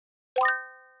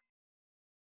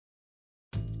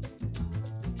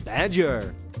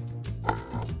Badger.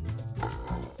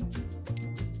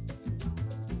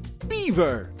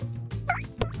 Beaver.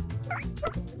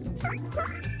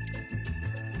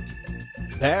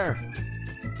 Bear.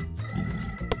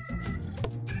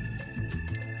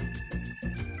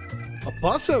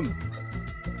 Opossum.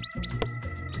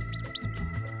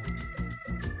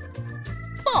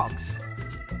 Fox.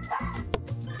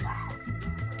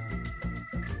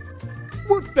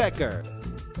 Woodpecker.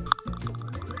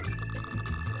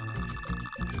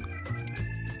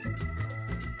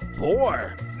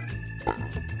 Boar.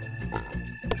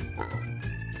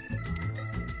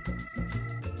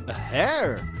 A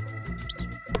hare.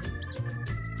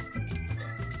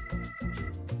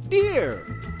 Deer.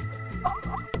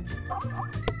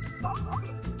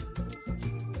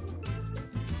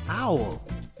 Owl.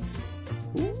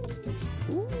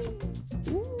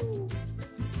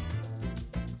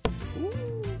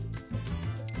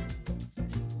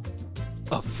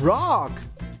 A frog.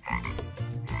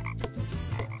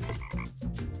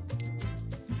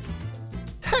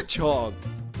 Hedgehog.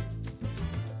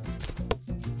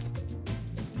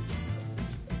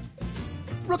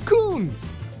 Raccoon.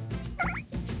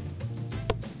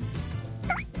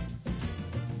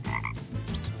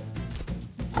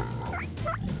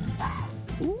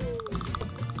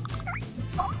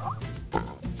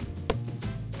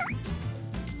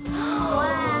 Wow!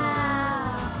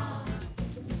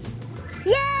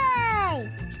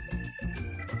 Yay!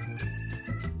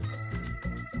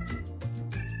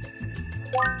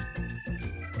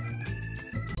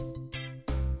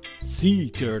 Sea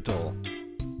turtle.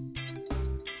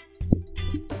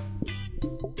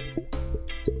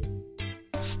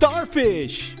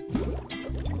 Starfish.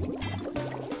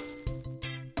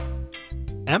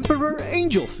 Emperor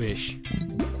angelfish.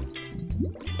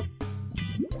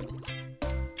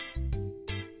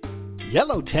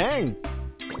 Yellow tang.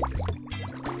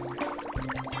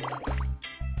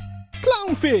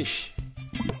 Clownfish.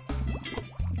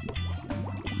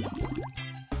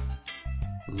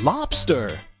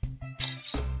 Lobster.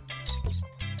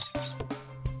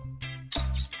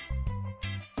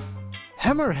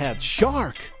 Hammerhead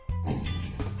shark.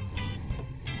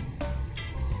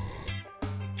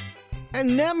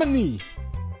 Anemone.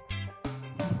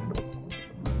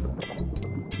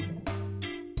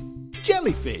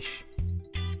 Jellyfish.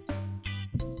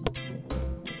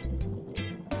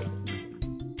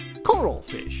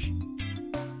 Coralfish.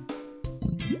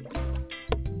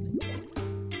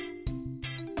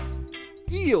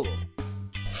 Eel.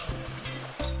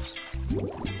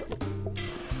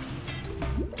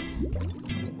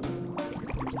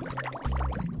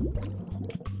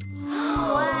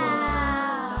 Wow!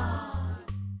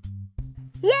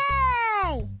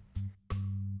 Yay!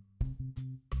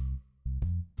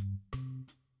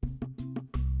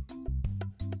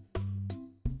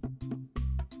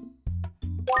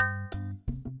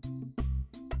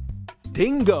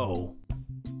 Dingo.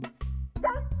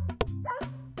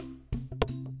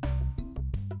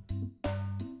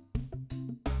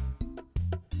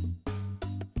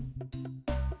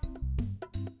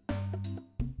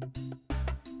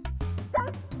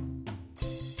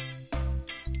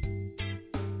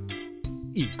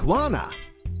 Iguana.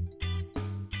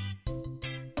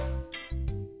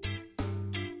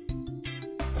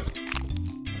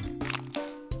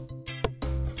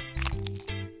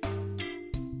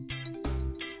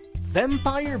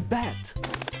 Vampire bat.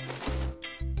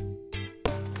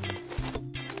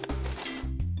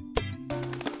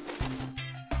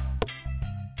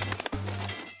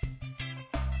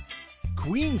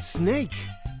 Queen snake.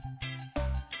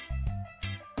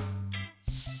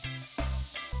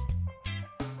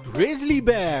 Grizzly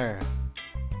bear.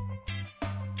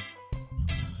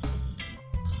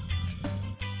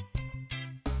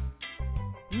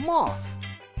 Moth.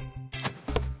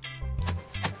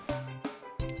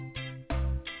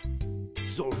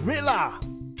 Zorilla.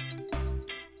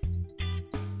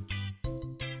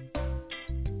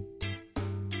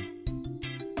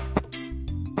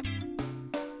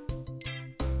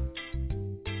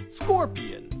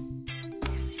 Scorpion.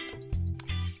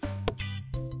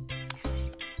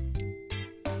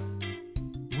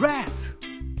 Rat.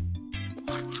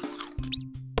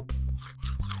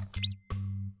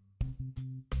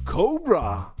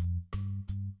 Cobra.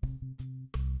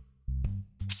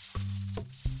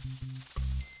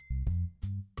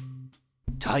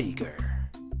 Tiger.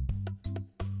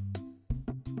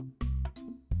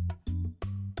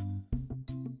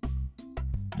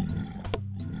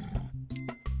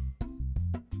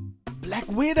 Black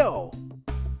widow.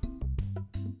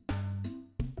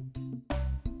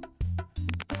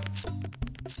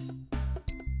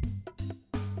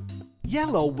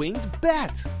 Yellow-winged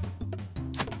bat.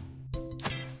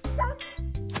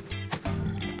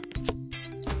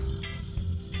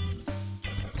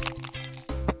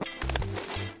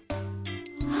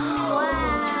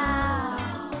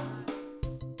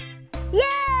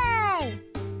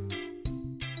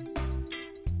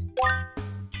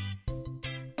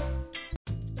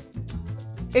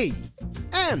 A.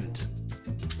 Ant.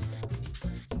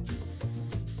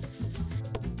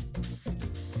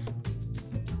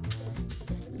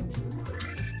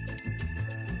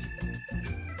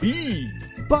 B.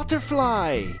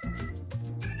 Butterfly.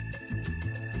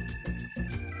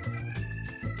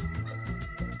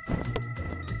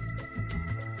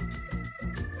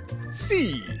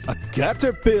 C. A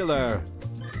caterpillar.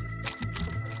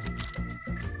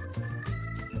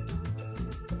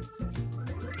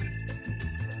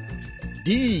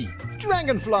 D.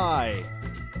 Dragonfly.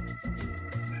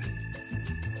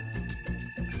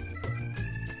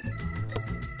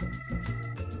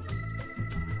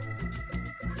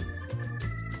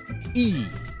 E.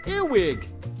 Earwig.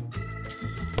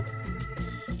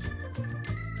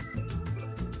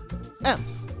 F.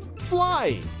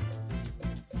 Fly.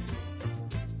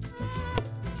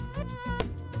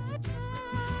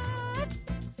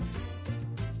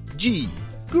 G.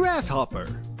 Grasshopper.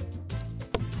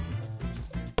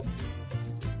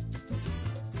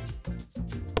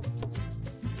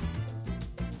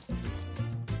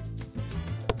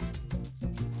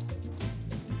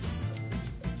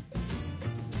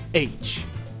 H.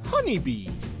 Honeybee.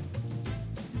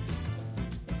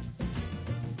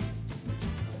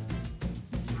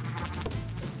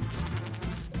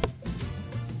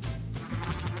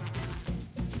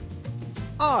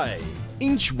 I.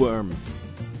 Inchworm.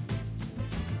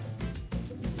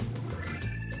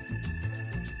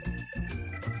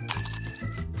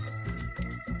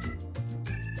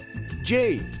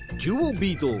 J. Jewel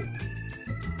beetle.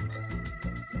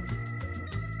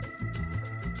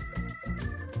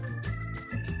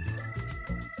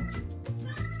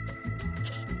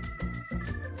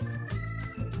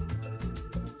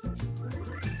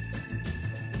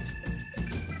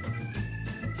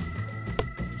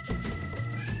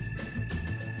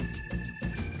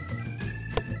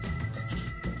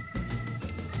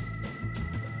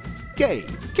 K.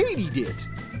 Katydid.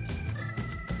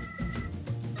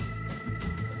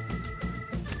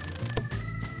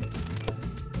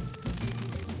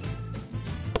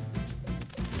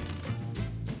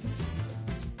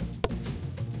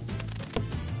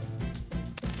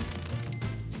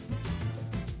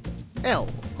 L.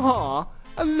 Aw,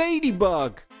 a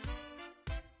ladybug.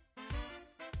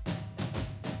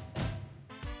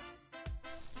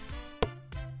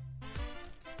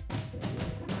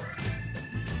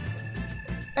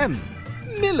 M.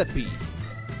 Millipede.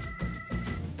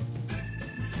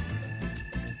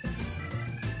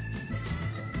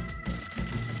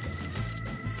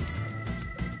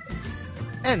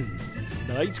 N.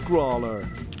 Nightcrawler.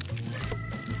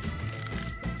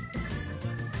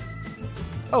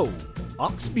 O.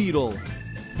 Ox beetle.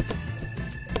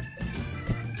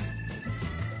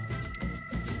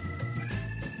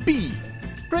 P.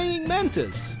 Praying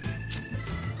mantis.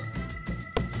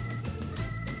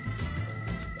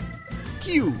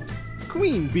 Q.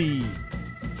 Queen bee.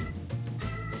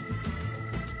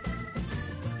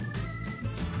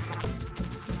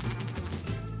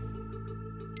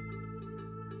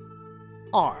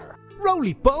 R.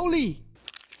 Roly-poly.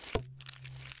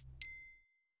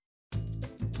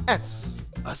 S.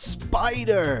 A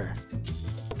spider.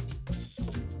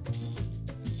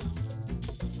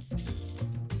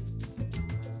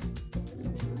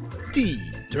 T.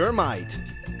 Termite.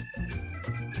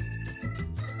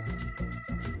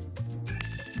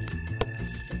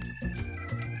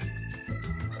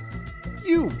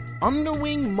 U.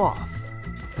 Underwing moth.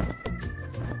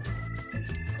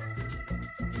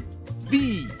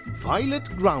 V. Violet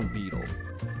ground beetle.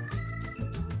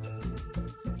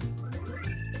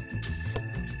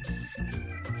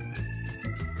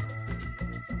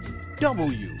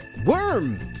 W.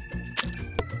 Worm.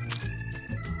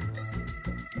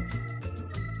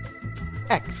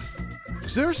 X.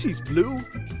 Xerxes blue.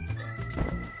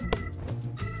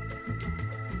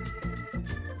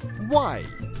 Y.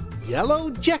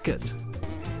 Yellow jacket.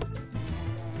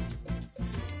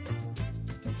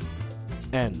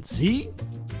 And Z.